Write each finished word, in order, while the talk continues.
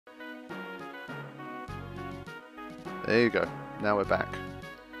There you go. Now we're back.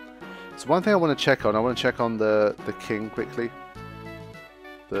 So one thing I want to check on, the king quickly.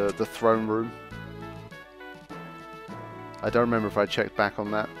 The throne room. I don't remember if I checked back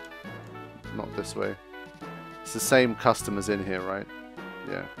on that. Not this way. It's the same customers in here, right?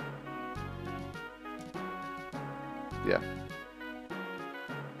 Yeah. Yeah.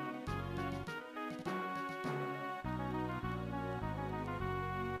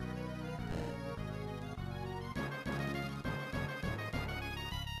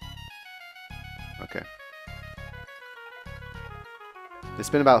 Okay. It's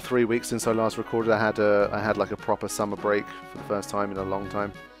been about 3 weeks since I last recorded. I had like a proper summer break for the first time in a long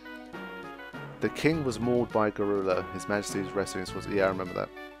time. The king was mauled by a gorilla. His Majesty's residence was... Yeah, I remember that.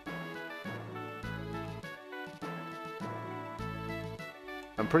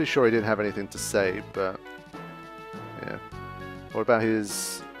 I'm pretty sure he didn't have anything to say, but... Yeah. What about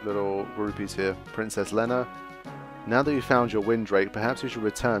his little groupies here? Princess Lenna. Now that you found your windrake, perhaps you should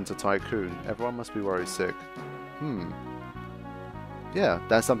return to Tycoon. Everyone must be worried sick. Yeah,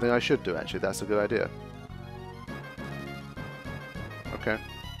 that's something I should do, actually. That's a good idea. Okay.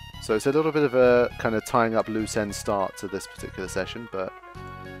 So it's a little bit of a kind of tying up loose end start to this particular session, but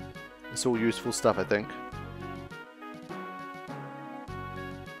it's all useful stuff, I think.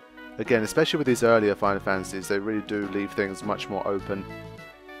 Again, especially with these earlier Final Fantasies, they really do leave things much more open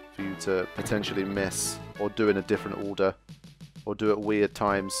for you to potentially miss, or do in a different order, or do at weird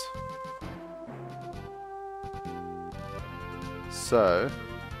times. So,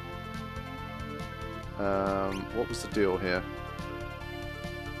 what was the deal here?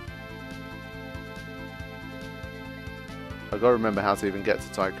 I gotta remember how to even get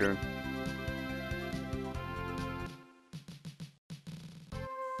to Tycoon.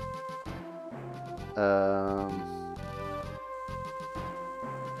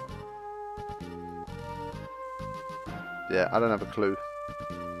 Yeah, I don't have a clue.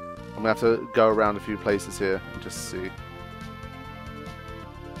 I'm gonna have to go around a few places here and just see.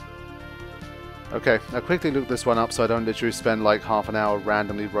 Okay, I'll quickly look this one up so I don't literally spend like half an hour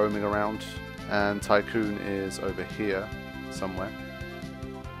randomly roaming around. And Tycoon is over here somewhere.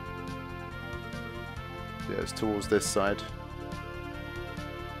 Yeah, it's towards this side.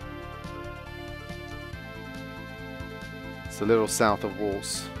 It's a little south of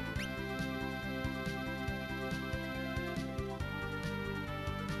Walls.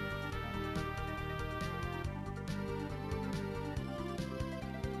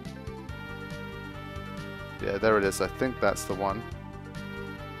 Yeah, there it is. I think that's the one.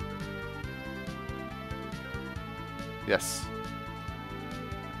 Yes.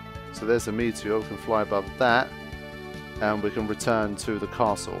 So there's a meteor. We can fly above that. And we can return to the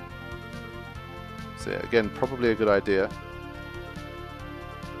castle. So yeah, again, probably a good idea.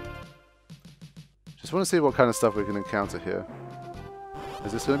 Just want to see what kind of stuff we can encounter here.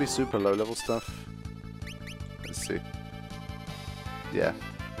 Is this going to be super low level stuff? Let's see. Yeah.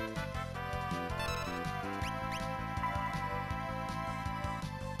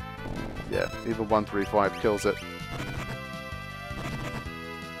 Yeah, even 135 kills it.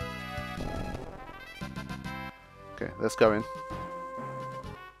 Okay, let's go in.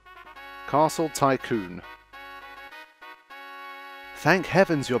 Castle Tycoon. Thank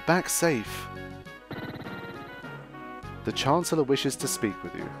heavens you're back safe. The Chancellor wishes to speak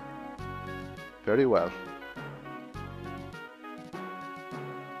with you. Very well.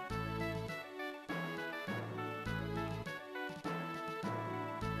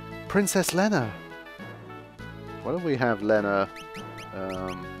 Princess Lenna! Why don't we have Lenna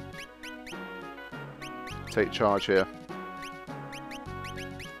take charge here?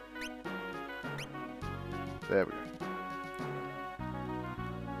 There we go.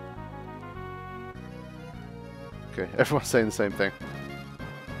 Okay, everyone's saying the same thing.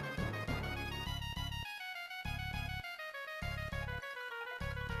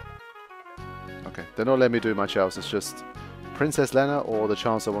 Okay, they're not letting me do much else, it's just Princess Lenna or the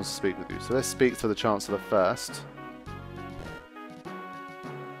Chancellor wants to speak with you. So let's speak to the Chancellor first.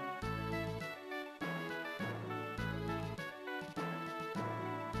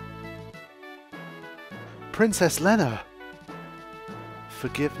 Princess Lenna!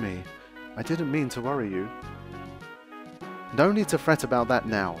 Forgive me. I didn't mean to worry you. No need to fret about that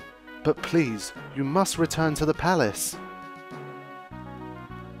now. But please, you must return to the palace.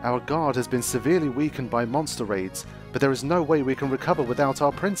 Our guard has been severely weakened by monster raids, but there is no way we can recover without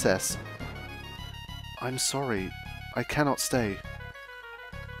our princess. I'm sorry, I cannot stay.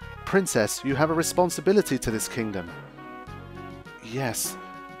 Princess, you have a responsibility to this kingdom. Yes,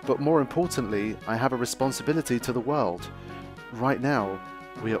 but more importantly, I have a responsibility to the world. Right now,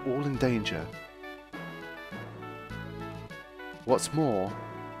 we are all in danger. What's more,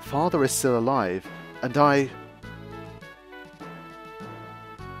 Father is still alive, and I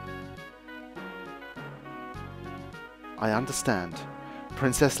understand.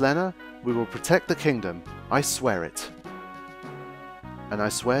 Princess Lenna, we will protect the kingdom. I swear it. And I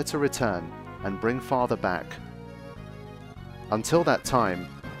swear to return and bring Father back. Until that time,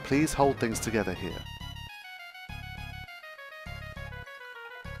 please hold things together here.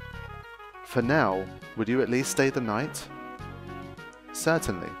 For now, would you at least stay the night?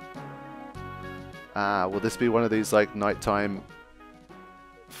 Certainly. Ah, will this be one of these like nighttime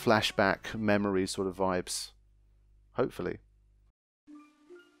flashback memory sort of vibes? Hopefully.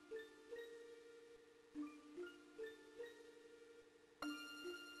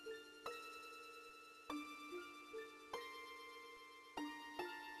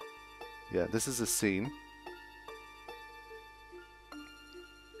 Yeah, this is a scene.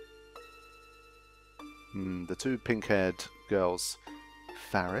 The two pink-haired girls.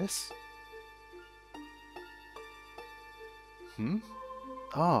 Faris?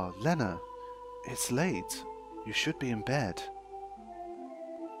 Ah, Lenna. It's late. You should be in bed.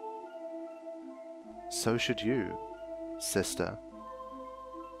 So should you, sister.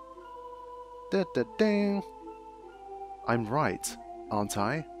 Da-da-ding. I'm right, aren't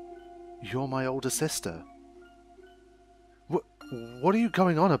I? You're my older sister. What are you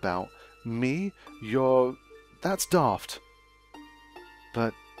going on about? Me? That's daft.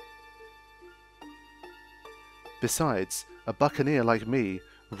 But... Besides, a buccaneer like me,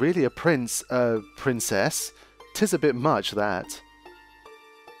 really a princess? 'Tis a bit much, that.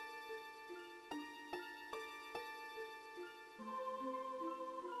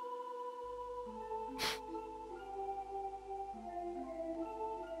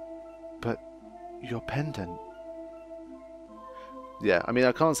 But your pendant... Yeah, I mean,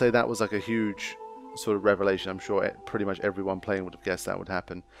 I can't say that was like a huge sort of revelation. I'm sure pretty much everyone playing would have guessed that would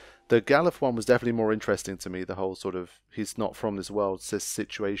happen. The Galif one was definitely more interesting to me, the whole sort of, he's not from this world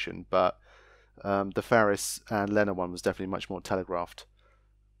situation, but the Faris and Lenna one was definitely much more telegraphed.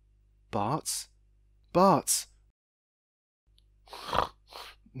 Bart's? Bart's!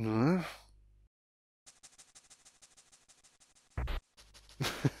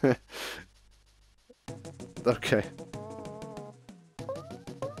 Okay.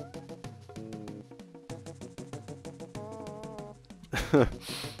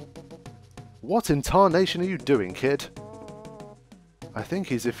 What in tarnation are you doing, kid? I think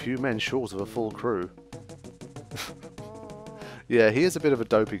he's a few men short of a full crew. Yeah, he is a bit of a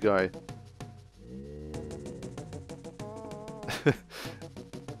dopey guy.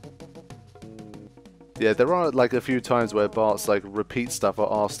 Yeah, there are like a few times where Bart's like repeat stuff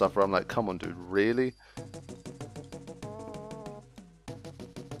or ask stuff where I'm like, come on dude, really?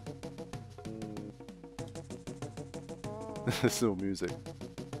 This little music.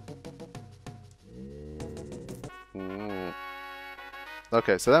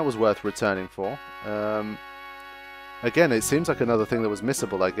 Okay, so that was worth returning for. Again, it seems like another thing that was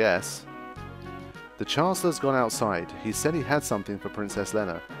missable, I guess. The Chancellor's gone outside. He said he had something for Princess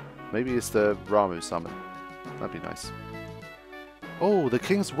Lenna. Maybe it's the Ramu summon. That'd be nice. Oh, the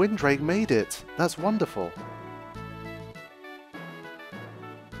King's Windrake made it! That's wonderful!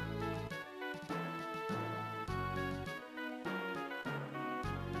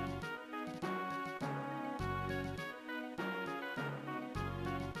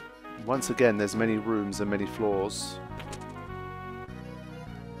 Once again, there's many rooms and many floors.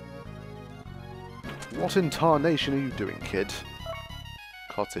 What in tarnation are you doing, kid?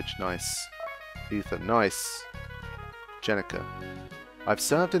 Cottage, nice. Ethan, nice. Jenica. I've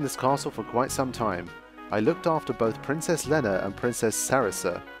served in this castle for quite some time. I looked after both Princess Lenna and Princess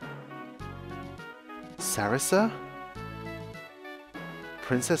Sarissa. Sarissa?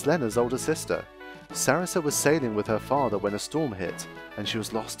 Princess Lenna's older sister. Sarissa was sailing with her father when a storm hit, and she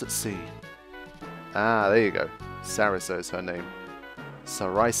was lost at sea. Ah, there you go. Sarissa is her name.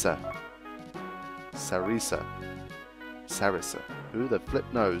 Sarissa. Sarissa. Sarissa. Who the flip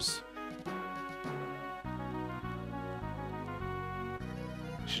knows?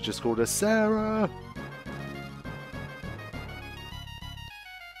 She just called her Sarah!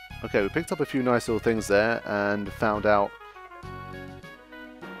 Okay, we picked up a few nice little things there and found out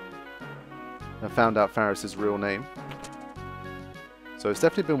Faris' real name. So it's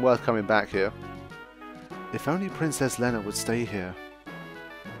definitely been worth coming back here. If only Princess Lenna would stay here.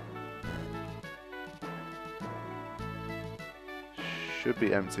 Should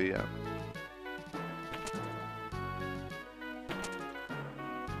be empty, yeah.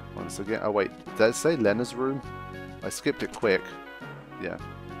 Once again, oh wait, did it say Lenna's room? I skipped it quick. Yeah.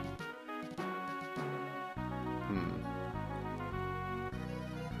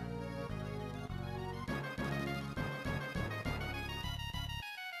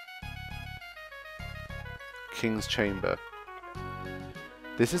 King's Chamber.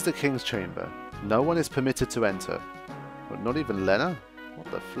 This is the King's Chamber. No one is permitted to enter. But not even Lenna? What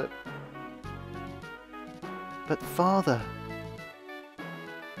the flip? But father...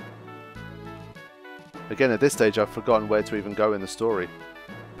 Again, at this stage, I've forgotten where to even go in the story.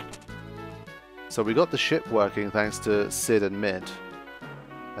 So we got the ship working thanks to Sid and Mid.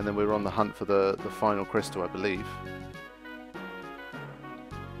 And then we were on the hunt for the final crystal, I believe.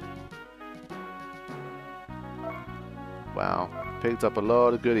 Wow. Picked up a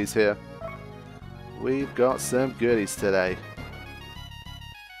lot of goodies here. We've got some goodies today.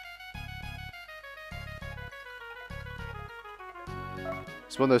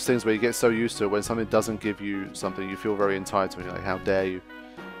 It's one of those things where you get so used to it, when something doesn't give you something, you feel very entitled. You're like, how dare you?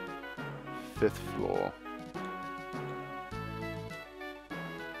 5th floor.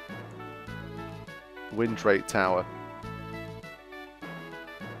 Windrake Tower.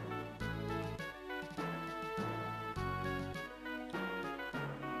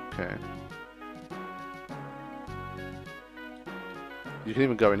 Okay. You can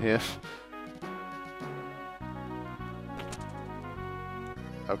even go in here.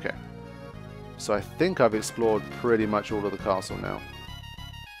 Okay. So I think I've explored pretty much all of the castle now.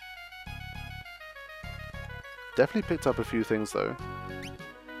 Definitely picked up a few things though.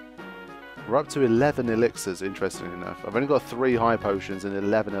 We're up to 11 elixirs, interestingly enough. I've only got 3 high potions and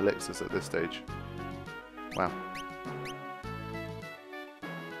 11 elixirs at this stage. Wow.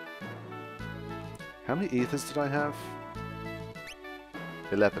 How many ethers did I have?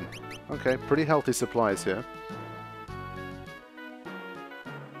 11. Okay, pretty healthy supplies here.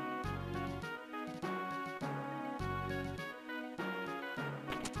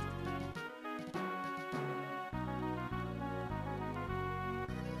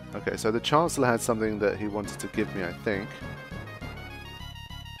 Okay, so the Chancellor had something that he wanted to give me, I think.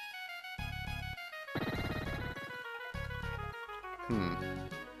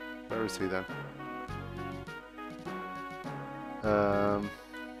 Where is he then?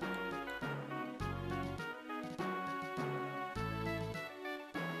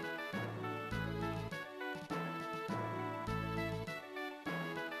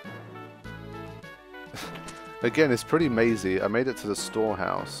 Again, it's pretty mazy. I made it to the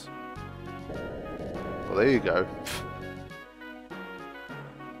storehouse. Well, there you go.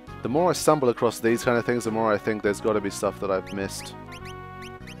 The more I stumble across these kind of things, the more I think there's got to be stuff that I've missed.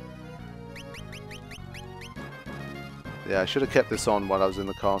 Yeah, I should have kept this on while I was in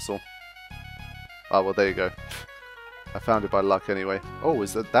the castle. Oh, well, there you go. I found it by luck anyway. Oh,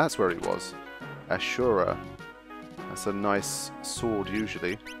 that's where he was. Ashura. That's a nice sword,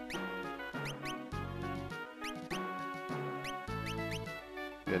 usually.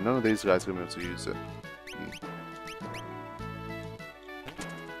 Yeah, none of these guys are going to be able to use it.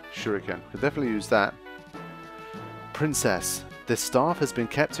 Shuriken. Could definitely use that. Princess, this staff has been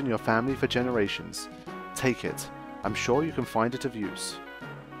kept in your family for generations. Take it. I'm sure you can find it of use.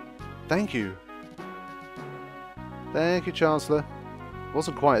 Thank you. Thank you, Chancellor.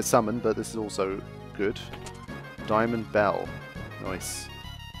 Wasn't quite a summon, but this is also good. Diamond Bell. Nice.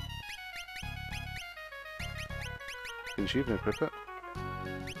 Can she even equip it?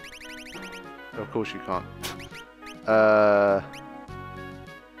 Of course you can't.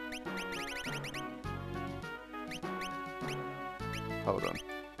 Hold on.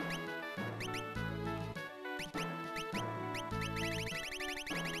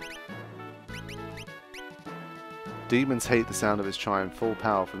 Demons hate the sound of his chime. Full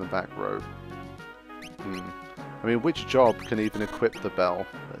power from the back row. I mean, which job can even equip the bell?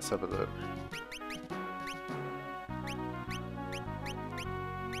 Let's have a look.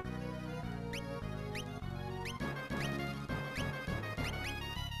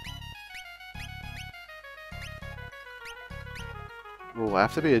 Oh, I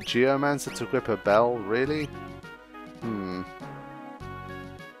have to be a geomancer to equip a bell? Really?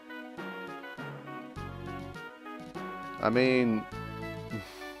 I mean,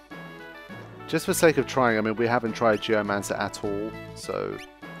 just for sake of trying, I mean, we haven't tried geomancer at all, so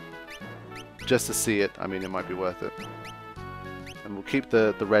just to see it, I mean, it might be worth it. And we'll keep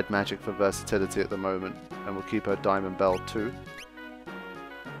the red magic for versatility at the moment, and we'll keep our diamond bell too.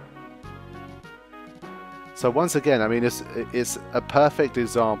 So once again, I mean, it's a perfect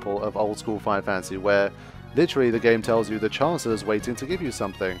example of old school Final Fantasy, where literally the game tells you the Chancellor's waiting to give you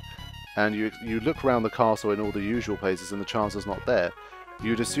something. And you look around the castle in all the usual places and the Chancellor's not there.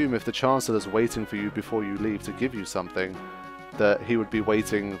 You'd assume if the Chancellor's waiting for you before you leave to give you something, that he would be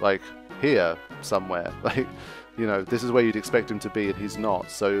waiting, like, here somewhere. Like, you know, this is where you'd expect him to be, and he's not.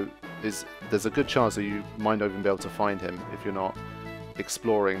 So there's a good chance that you might not even be able to find him if you're not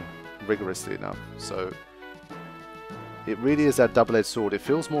exploring rigorously enough. So it really is that double-edged sword. It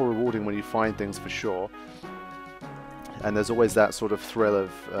feels more rewarding when you find things for sure, and there's always that sort of thrill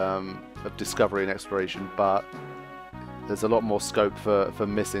of discovery and exploration, but there's a lot more scope for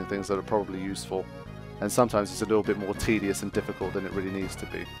missing things that are probably useful, and sometimes it's a little bit more tedious and difficult than it really needs to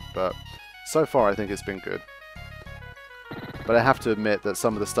be. But so far I think it's been good. But I have to admit that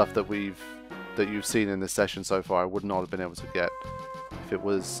some of the stuff that you've seen in this session so far I would not have been able to get if it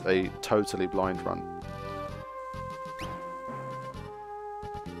was a totally blind run.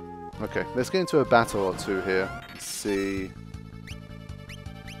 Okay, let's get into a battle or two here. Let's see.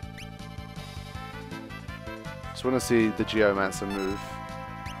 Just want to see the Geomancer move.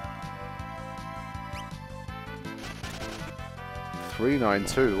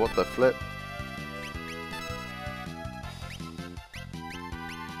 392, what the flip?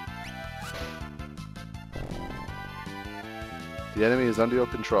 The enemy is under your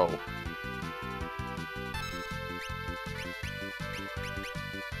control.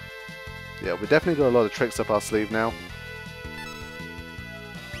 Yeah, we definitely got a lot of tricks up our sleeve now.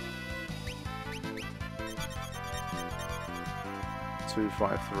 Two,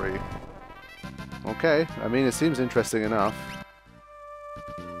 5, 3. Okay, I mean it seems interesting enough.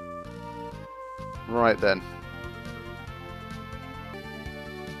 Right then.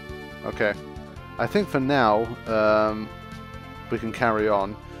 Okay, I think for now we can carry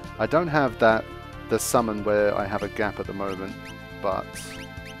on. I don't have the summon where I have a gap at the moment, but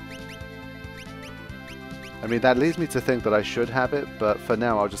I mean that leads me to think that I should have it, but for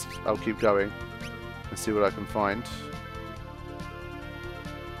now I'll keep going and see what I can find.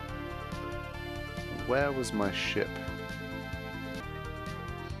 Where was my ship?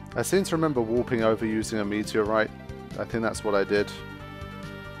 I seem to remember warping over using a meteorite. I think that's what I did.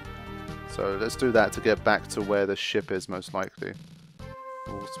 So let's do that to get back to where the ship is most likely.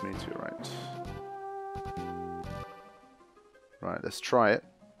 Waltz meteorite. Right, let's try it.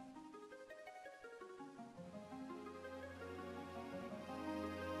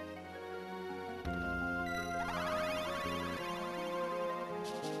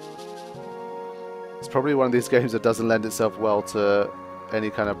 It's probably one of these games that doesn't lend itself well to any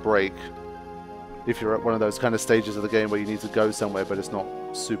kind of break. If you're at one of those kind of stages of the game where you need to go somewhere but it's not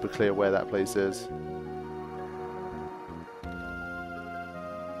super clear where that place is.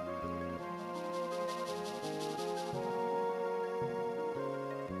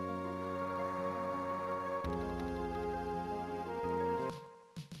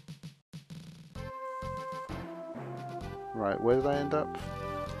 Right, where did I end up?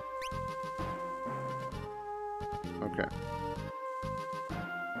 Okay.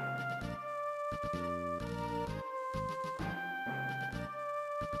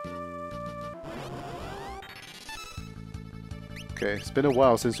 Okay, it's been a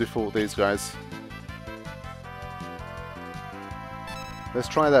while since we fought these guys. Let's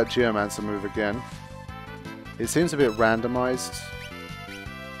try that Geomancer move again. It seems a bit randomized.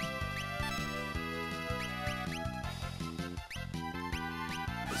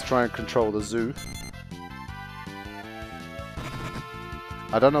 Let's try and control the zoo.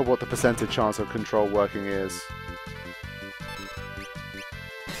 I don't know what the percentage chance of control working is.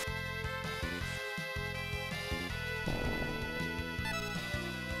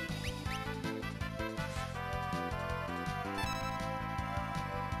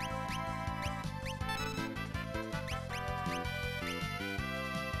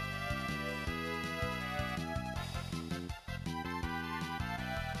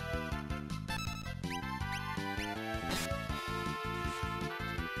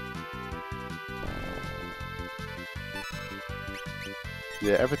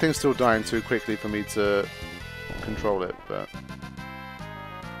 Yeah, everything's still dying too quickly for me to control it, but...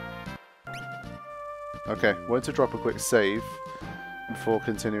 Okay, wanted to drop a quick save before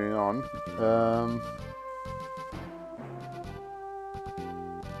continuing on.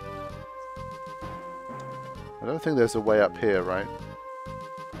 I don't think there's a way up here, right?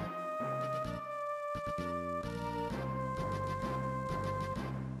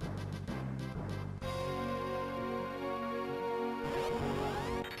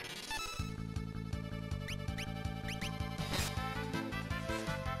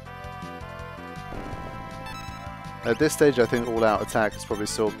 At this stage I think all-out attack is probably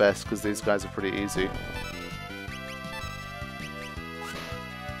still best because these guys are pretty easy.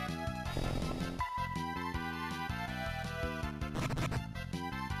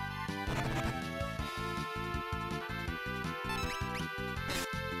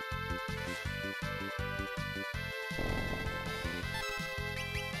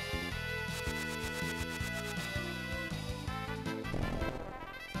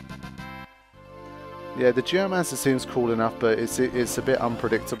 Yeah, the Geomancer seems cool enough, but it's a bit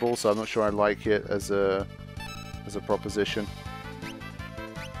unpredictable, so I'm not sure I like it as a proposition.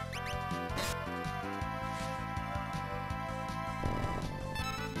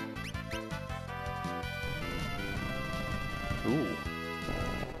 Ooh.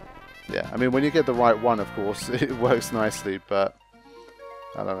 Yeah, I mean, when you get the right one, of course, it works nicely, but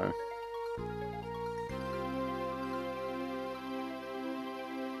I don't know.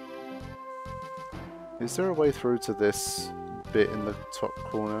 Is there a way through to this bit in the top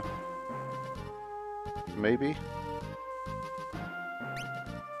corner? Maybe?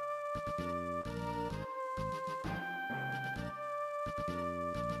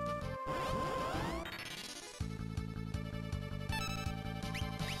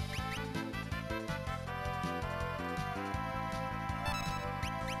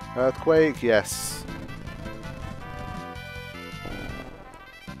 Earthquake, yes.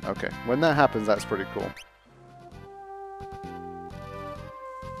 Okay, when that happens, that's pretty cool.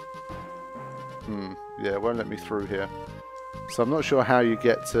 Yeah, it won't let me through here. So I'm not sure how you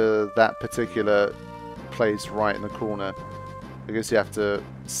get to that particular place right in the corner. I guess you have to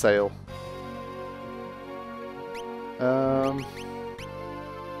sail.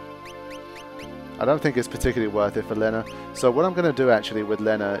 I don't think it's particularly worth it for Lenna. So what I'm going to do actually with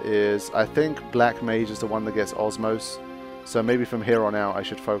Lenna is, I think Black Mage is the one that gets Osmos. So maybe from here on out I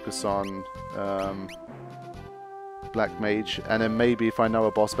should focus on Black Mage. And then maybe if I know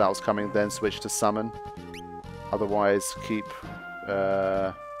a boss battle's coming, then switch to Summon. Otherwise keep...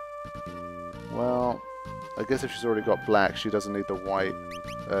 well, I guess if she's already got Black, she doesn't need the white.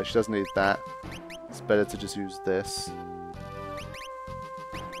 She doesn't need that. It's better to just use this.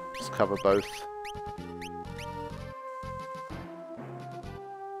 Just cover both.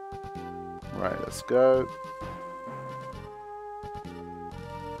 Right, let's go.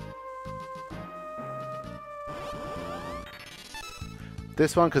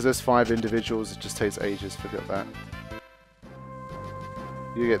 This one, because there's 5 individuals, it just takes ages, forget that.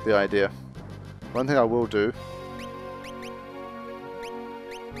 You get the idea. One thing I will do...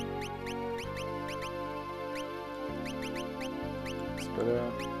 It's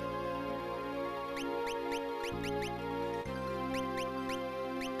better...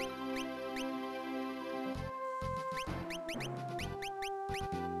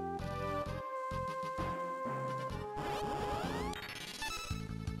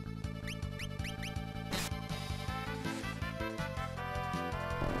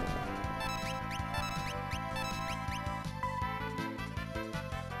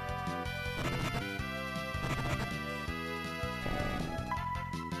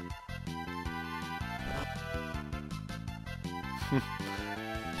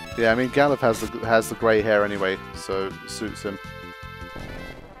 Yeah, I mean, Gallup has the grey hair anyway, so it suits him.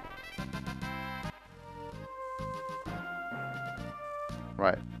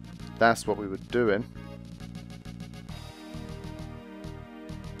 Right, that's what we were doing.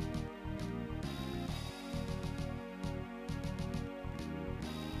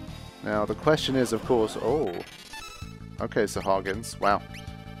 Now, the question is, of course... Oh! Okay, so Hargens. Wow.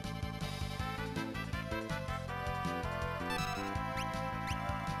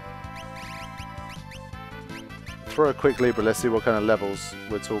 Throw a quick Libra, let's see what kind of levels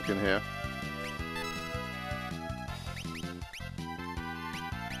we're talking here.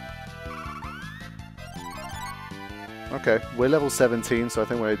 Okay, we're level 17, so I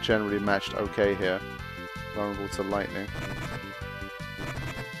think we're generally matched okay here. Vulnerable to lightning.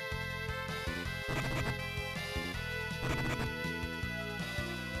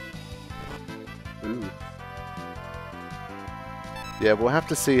 Ooh. Yeah, we'll have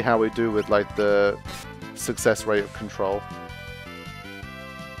to see how we do with like the success rate of control.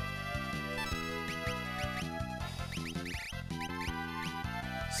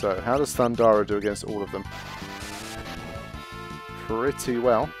 So, how does Thundara do against all of them? Pretty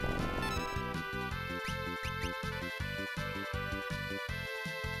well.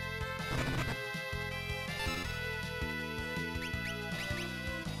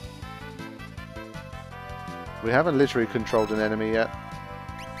 We haven't literally controlled an enemy yet.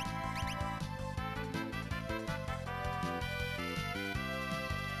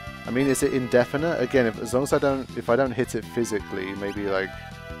 I mean, is it indefinite? Again, as long as if I don't hit it physically, maybe like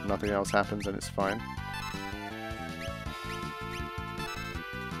nothing else happens and it's fine.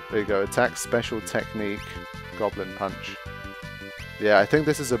 There you go. Attack, special technique, Goblin Punch. Yeah, I think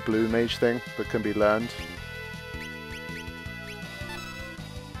this is a blue mage thing that can be learned.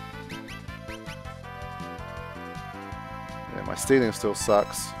 Yeah, my stealing still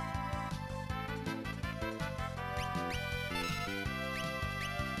sucks.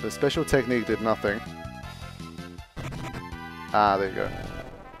 The special technique did nothing. Ah, there you go.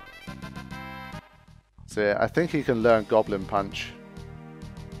 So yeah, I think he can learn Goblin Punch.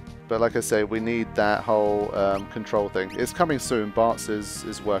 But like I say, we need that whole control thing. It's coming soon. Bartz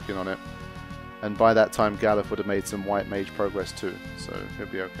is working on it. And by that time, Galuf would have made some White Mage progress too. So he'll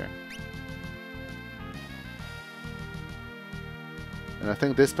be okay. And I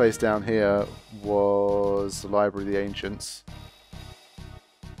think this place down here was the Library of the Ancients.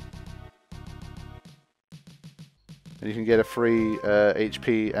 And you can get a free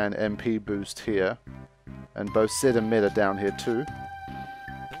HP and MP boost here. And both Sid and Mid are down here too.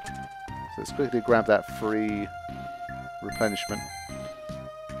 So let's quickly grab that free replenishment.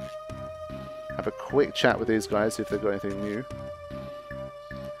 Have a quick chat with these guys, see if they've got anything new.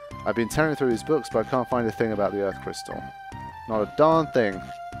 I've been tearing through these books, but I can't find a thing about the Earth Crystal. Not a darn thing.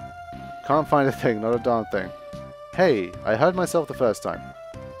 Can't find a thing, not a darn thing. Hey, I heard myself the first time.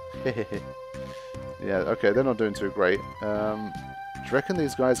 Yeah, okay, they're not doing too great. Do you reckon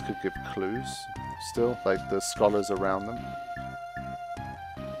these guys could give clues still? Like the scholars around them?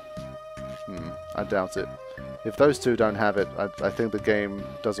 I doubt it. If those two don't have it, I think the game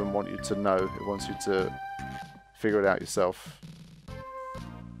doesn't want you to know. It wants you to figure it out yourself.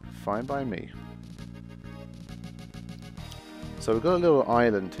 Fine by me. So we've got a little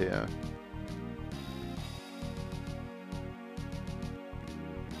island here.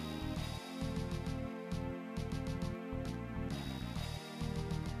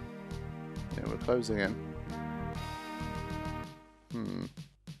 Yeah, we're closing in.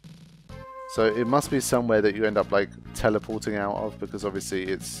 So it must be somewhere that you end up like teleporting out of, because obviously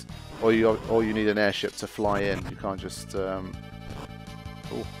it's, or you need an airship to fly in. You can't just. Ooh.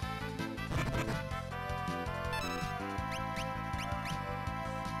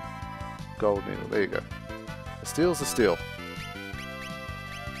 Gold needle. There you go. A steel's a steel.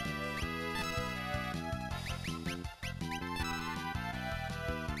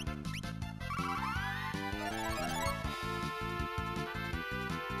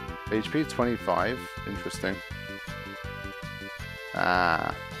 HP 25. Interesting.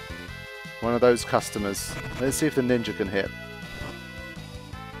 Ah. One of those customers. Let's see if the ninja can hit.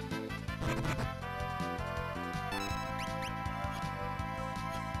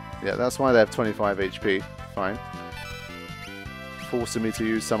 Yeah, that's why they have 25 HP. Fine. Forcing me to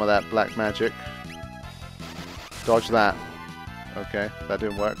use some of that black magic. Dodge that. Okay, that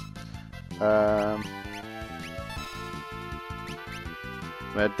didn't work.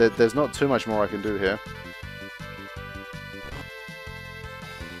 There's not too much more I can do here.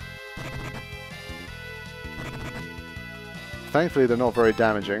 Thankfully, they're not very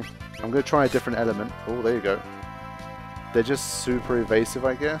damaging. I'm going to try a different element. Oh, there you go. They're just super evasive,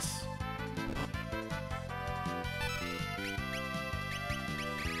 I guess.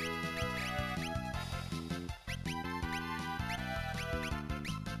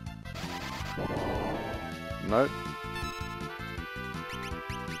 Nope.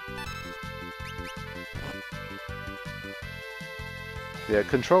 Yeah,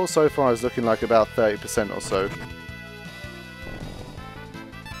 control so far is looking like about 30% or so.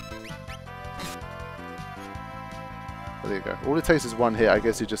 There you go. All it takes is one hit. I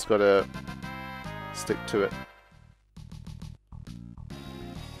guess you just gotta stick to it.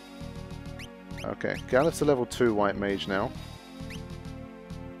 Okay, Galuf's a level 2 white mage now.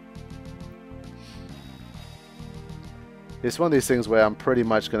 It's one of these things where I'm pretty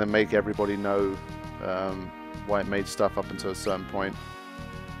much going to make everybody know white mage stuff up until a certain point.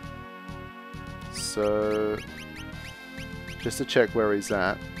 So, just to check where he's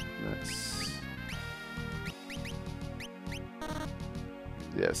at,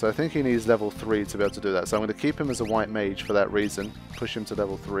 yeah, so I think he needs level 3 to be able to do that. So I'm going to keep him as a white mage for that reason. Push him to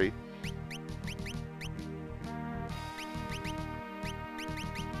level 3.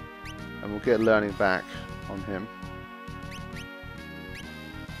 And we'll get learning back on him.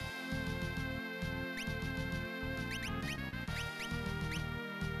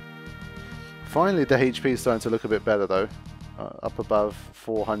 Finally, the HP is starting to look a bit better though. Up above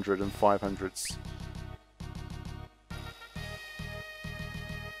 400 and 500s.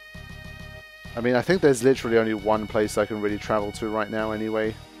 I mean, I think there's literally only one place I can really travel to right now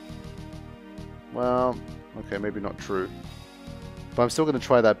anyway. Well, okay, maybe not true. But I'm still going to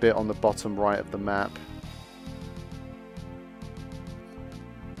try that bit on the bottom right of the map.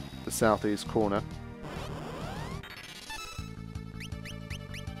 The southeast corner.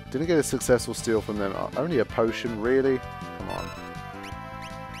 Didn't get a successful steal from them. Only a potion, really? Come on.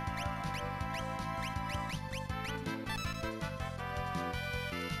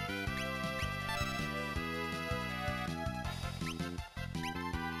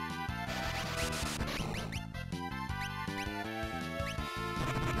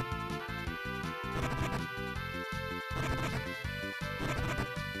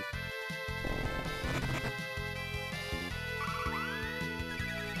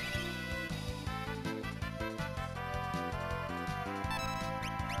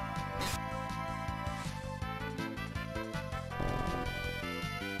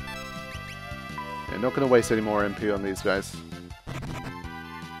 not going to waste any more MP on these guys.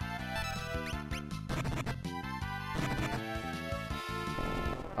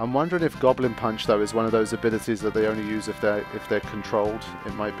 I'm wondering if Goblin Punch, though, is one of those abilities that they only use if they're controlled.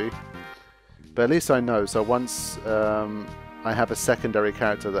 It might be. But at least I know, so once I have a secondary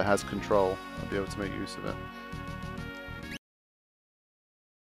character that has control, I'll be able to make use of it.